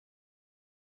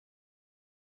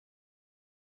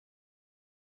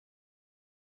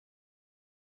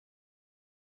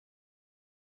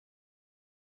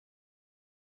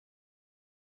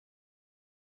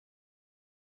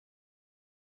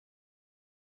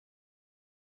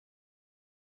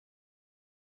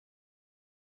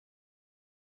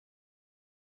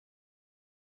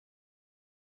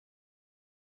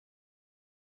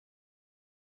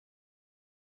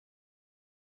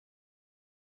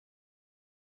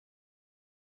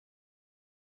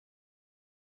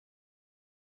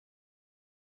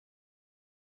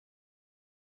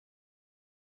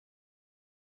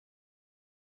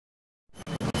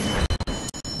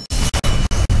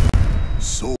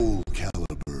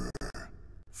Soulcalibur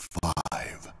V.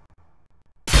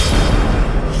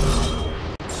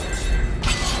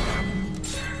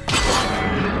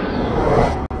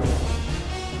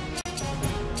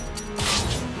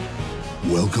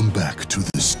 Welcome back to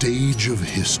the stage of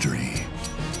history.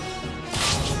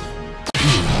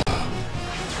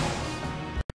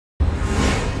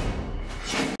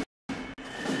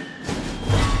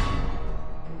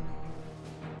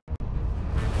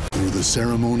 Through the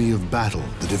ceremony of battle,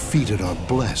 the defeated are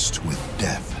blessed with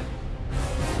death.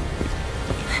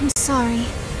 I'm sorry.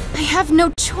 I have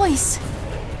no choice.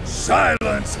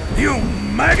 Silence, you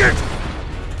maggot!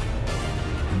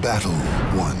 Battle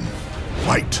 1.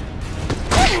 Fight!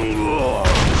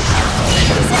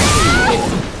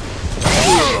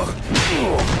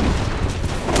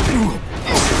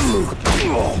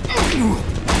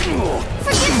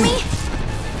 Forgive me!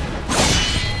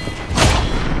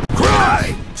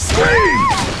 Cry! Scream!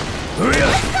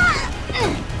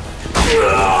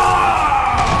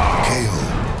 KO.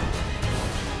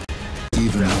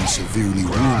 Even when severely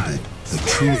wounded, the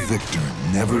true victor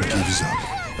never gives up.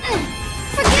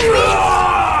 Forgive me!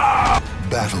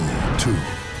 Battle 2.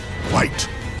 Fight!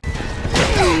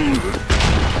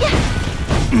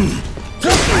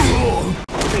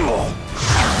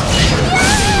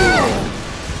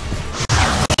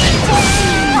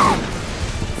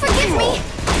 Forgive me!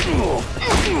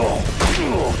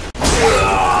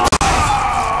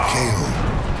 KO.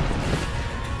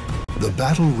 The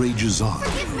battle rages on.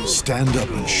 Stand up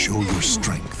and show your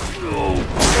strength.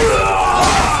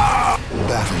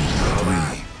 Battle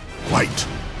 3. Fight!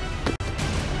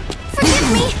 Forgive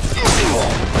me!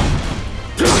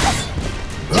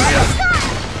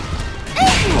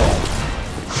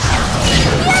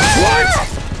 What?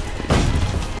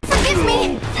 Forgive me!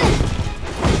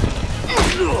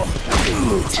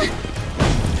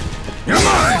 You're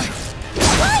mine!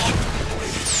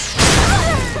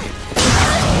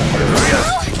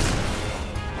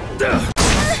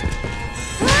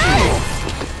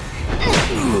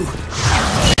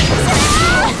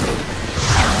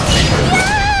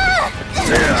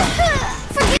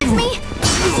 Forgive me!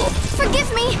 Forgive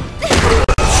me!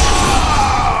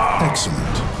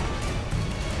 Excellent.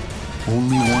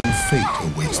 Only one fate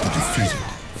awaits the defeated.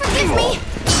 Forgive me!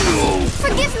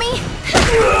 Forgive me!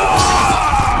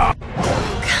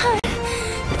 God,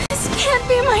 this can't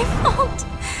be my fault.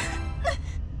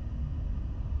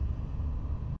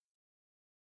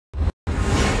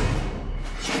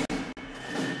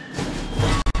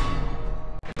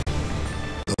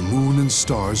 The moon and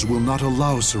stars will not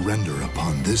allow surrender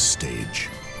upon this stage.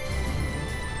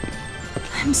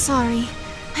 I'm sorry.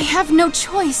 I have no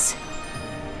choice.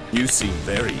 You seem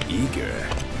very eager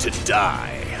to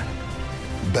die.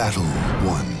 Battle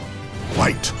 1.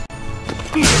 Fight!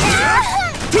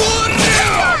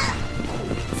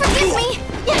 Forgive me!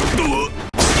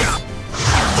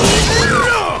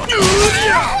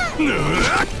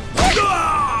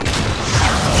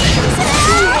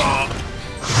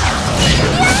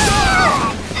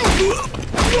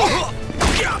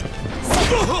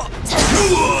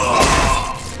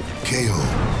 KO.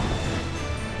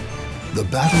 The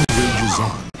battle rages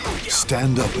on.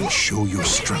 Stand up and show your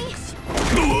strength.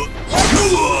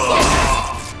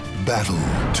 Battle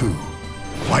 2.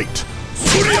 Fight!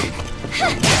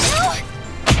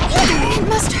 It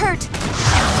must hurt.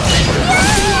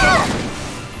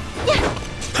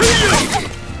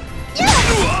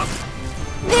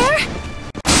 There?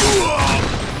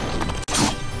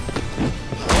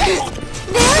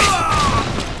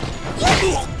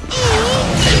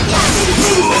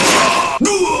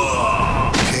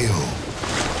 KO.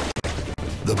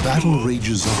 The battle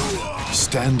rages on.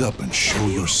 Stand up and show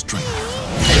your strength.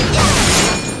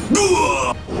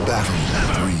 Battle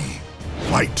 3.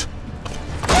 Fight!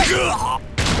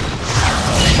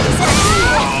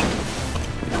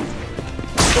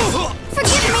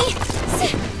 Forgive me!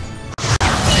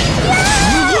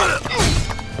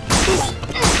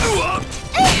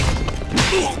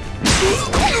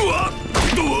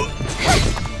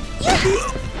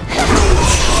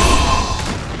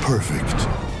 Perfect.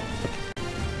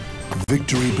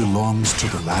 Victory belongs to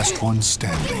the last one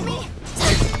standing.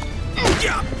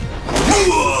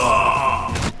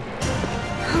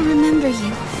 I'll remember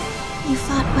you. You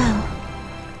fought well.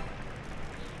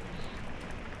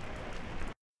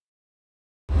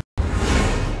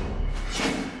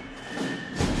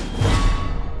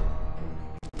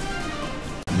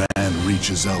 Man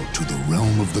reaches out to the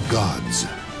realm of the gods.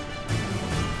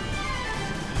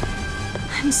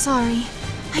 I'm sorry.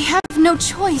 I have no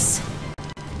choice.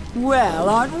 Well,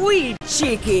 aren't we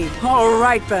cheeky? All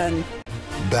right then.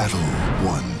 Battle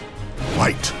 1.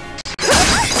 Fight!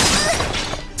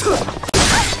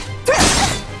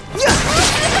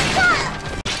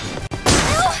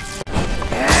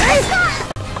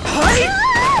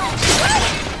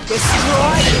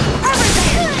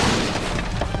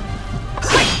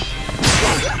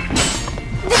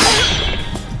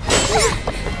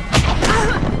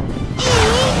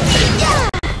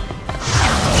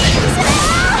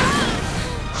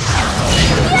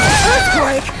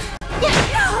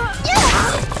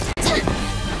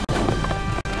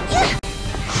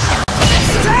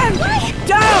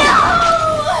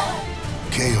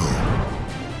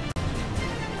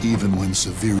 Even when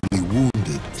severely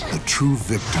wounded, the true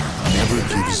victor never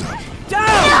gives up.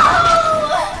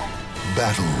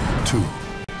 Battle 2.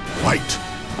 Fight!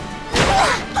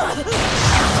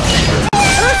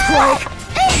 Earthquake!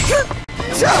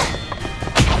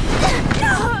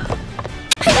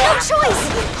 No choice!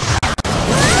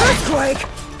 Earthquake!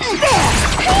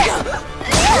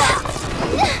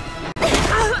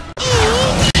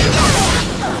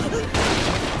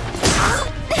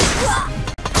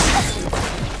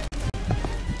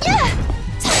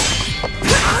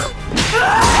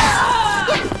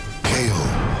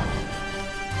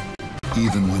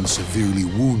 Even when severely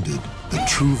wounded, the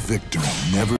true victor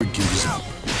never gives up.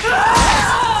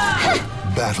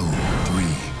 Battle 3.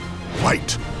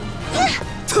 Fight!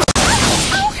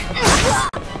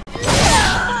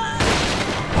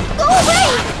 Go away!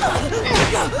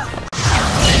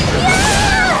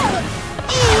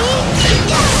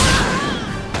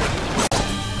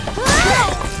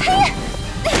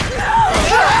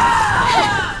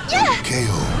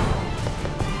 KO.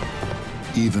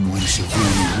 Even when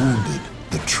severely wounded,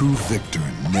 the true victor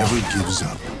never gives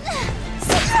up.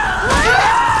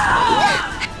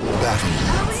 Battle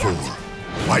 4.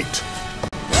 Fight!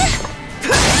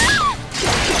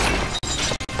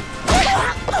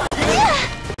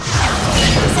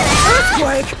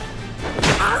 Earthquake!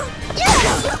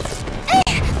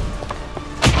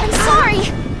 I'm sorry!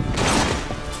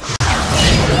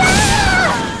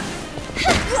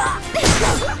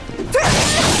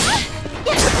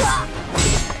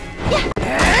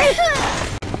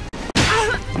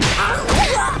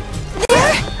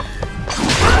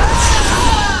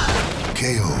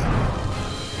 KO.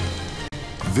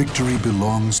 Victory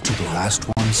belongs to the last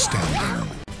one standing.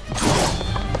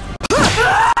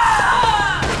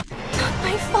 Not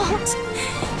my fault.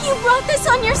 You brought this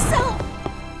on yourself.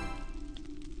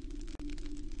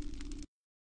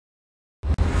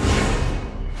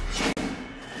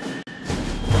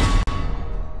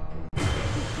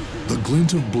 The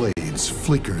glint of blades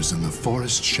flickers in the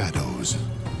forest shadows.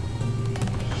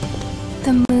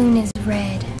 The moon is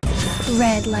red,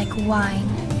 red like wine.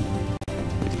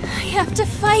 I have to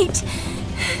fight.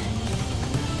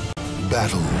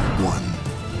 Battle 1.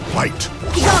 Fight!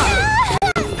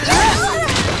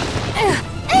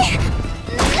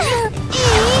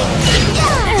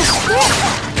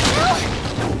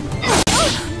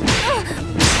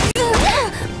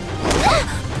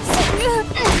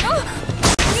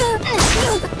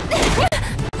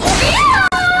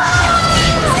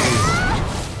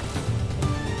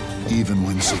 Even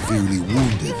when severely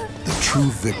wounded, the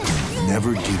true victor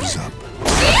never gives up.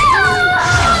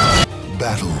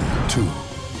 Battle 2.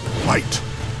 Fight!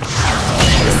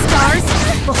 The stars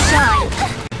will shine.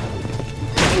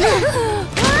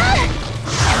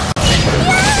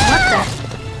 What the?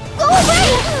 Go away!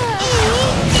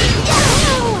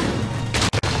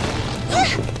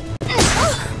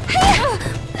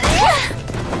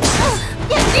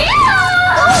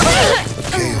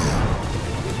 KO.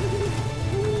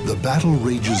 The battle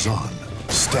rages on.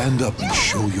 Stand up and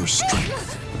show your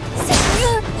strength.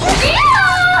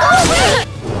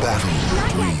 Battle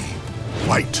 3.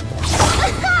 Fight!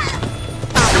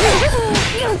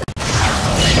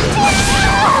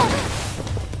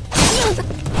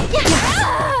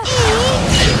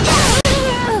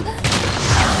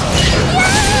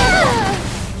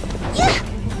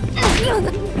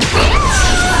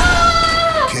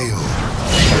 KO.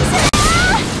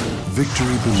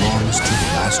 Victory belongs to the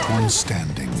last one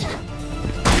standing.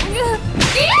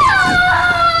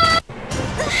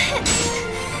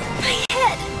 My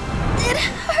head, it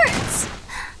hurts.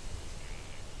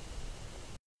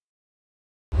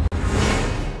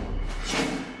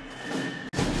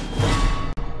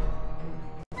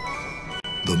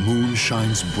 The moon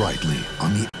shines brightly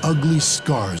on the ugly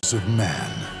scars of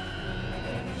man.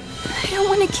 I don't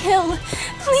want to kill.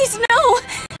 Please, no!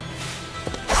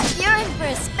 You're in for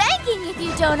a spanking if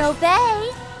you don't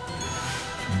obey.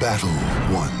 Battle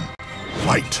 1.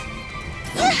 Fight!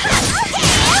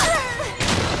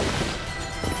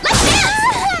 Let's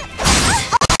dance!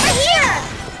 Over here!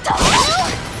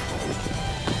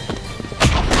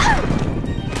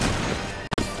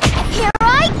 Here I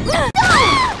go!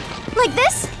 Like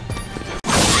this?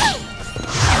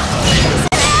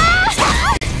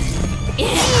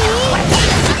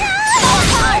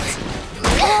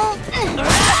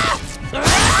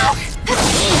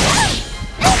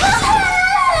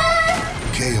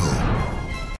 KO.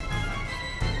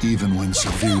 Even when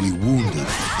severely wounded,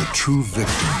 the true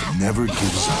victor never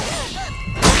gives up.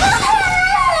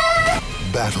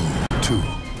 Battle 2.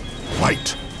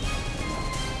 Fight!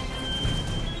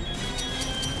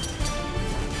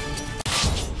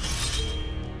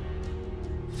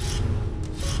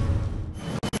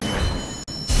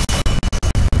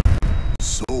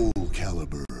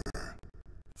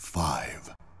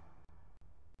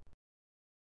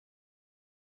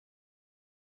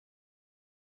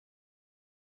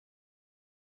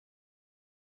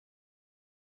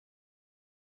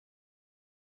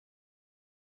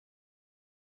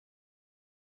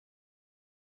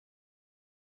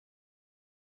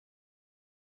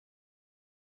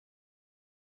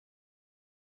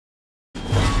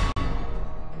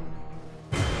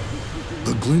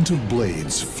 glint of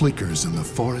blades flickers in the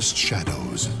forest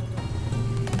shadows.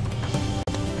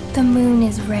 The moon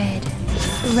is red.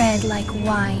 Red like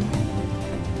wine.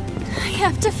 I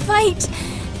have to fight!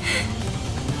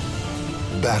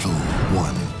 Battle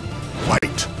 1.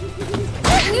 Fight!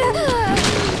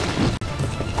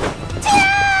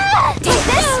 Take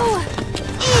this!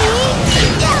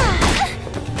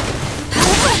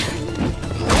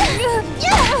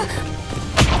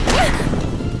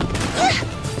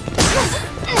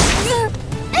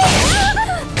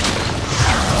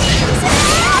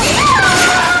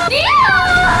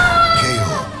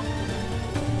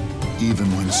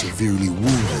 Even when severely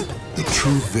wounded, the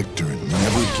true victor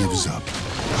never gives up.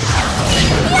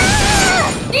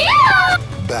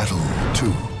 Battle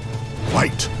 2.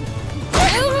 Fight!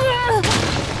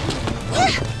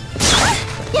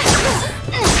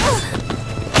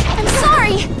 I'm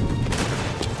sorry!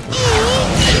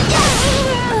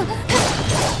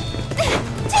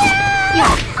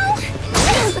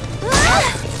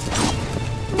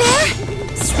 There!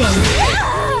 Spin!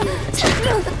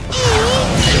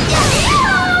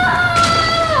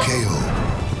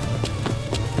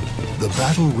 The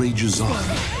battle rages on.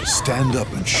 Stand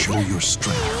up and show your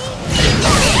strength.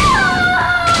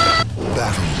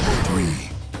 Battle 3.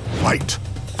 Fight!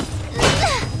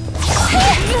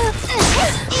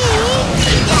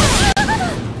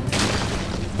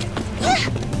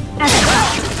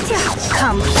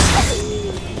 Come.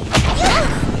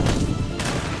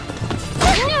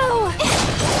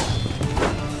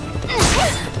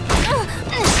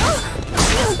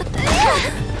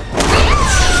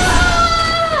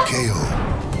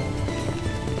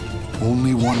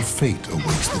 Only one fate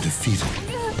awaits the defeated.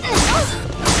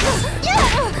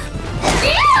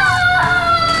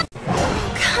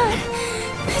 God,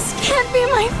 this can't be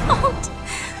my fault.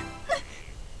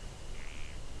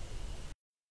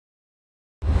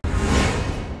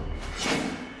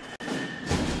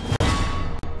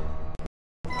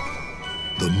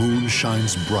 The moon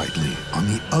shines brightly on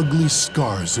the ugly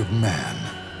scars of man.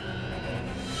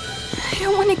 I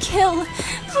don't want to kill.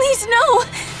 Please, no!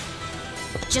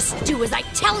 Just do as I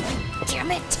tell you,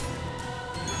 damn it!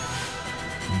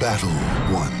 Battle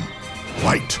 1.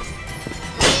 Fight!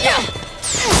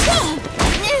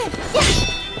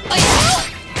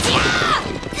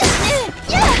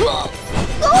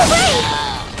 Go away!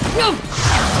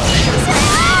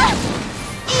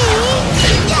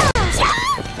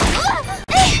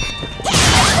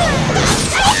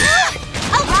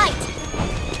 All right.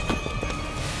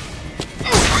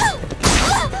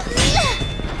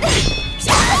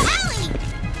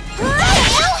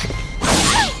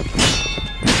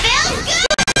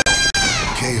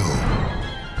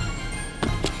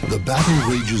 The battle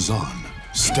rages on.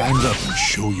 Stand up and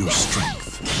show your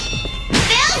strength.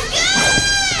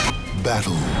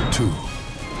 Battle 2.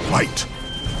 Fight!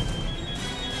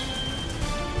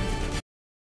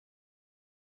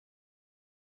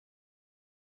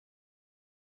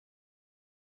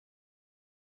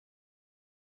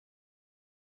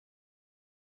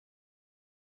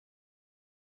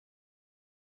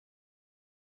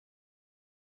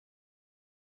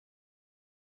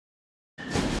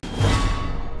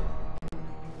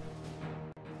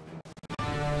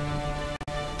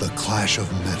 The clash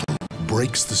of metal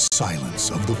breaks the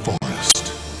silence of the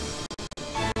forest.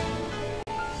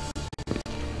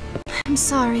 I'm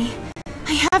sorry.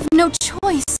 I have no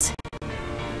choice.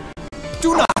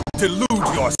 Do not delude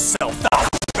yourself, thou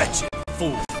wretched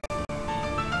fool!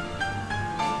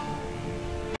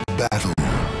 Battle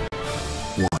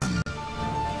 1.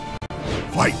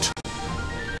 Fight!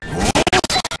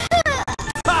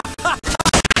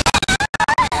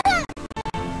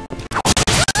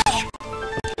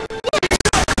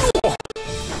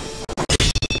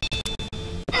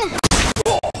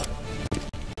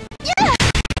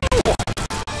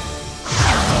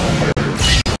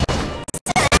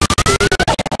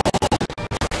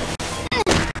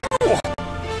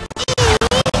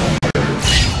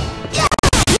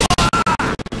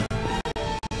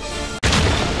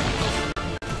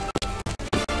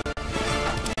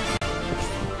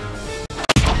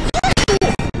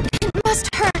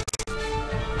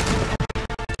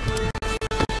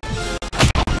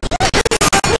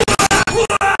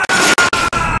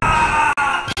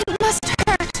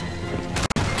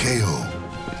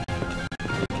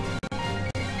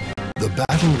 The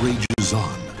battle rages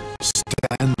on.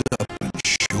 Stand up and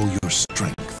show your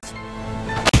strength.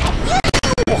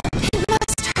 It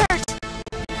must hurt.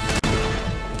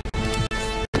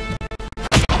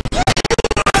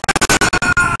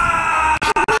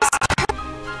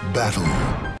 Battle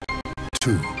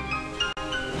 2.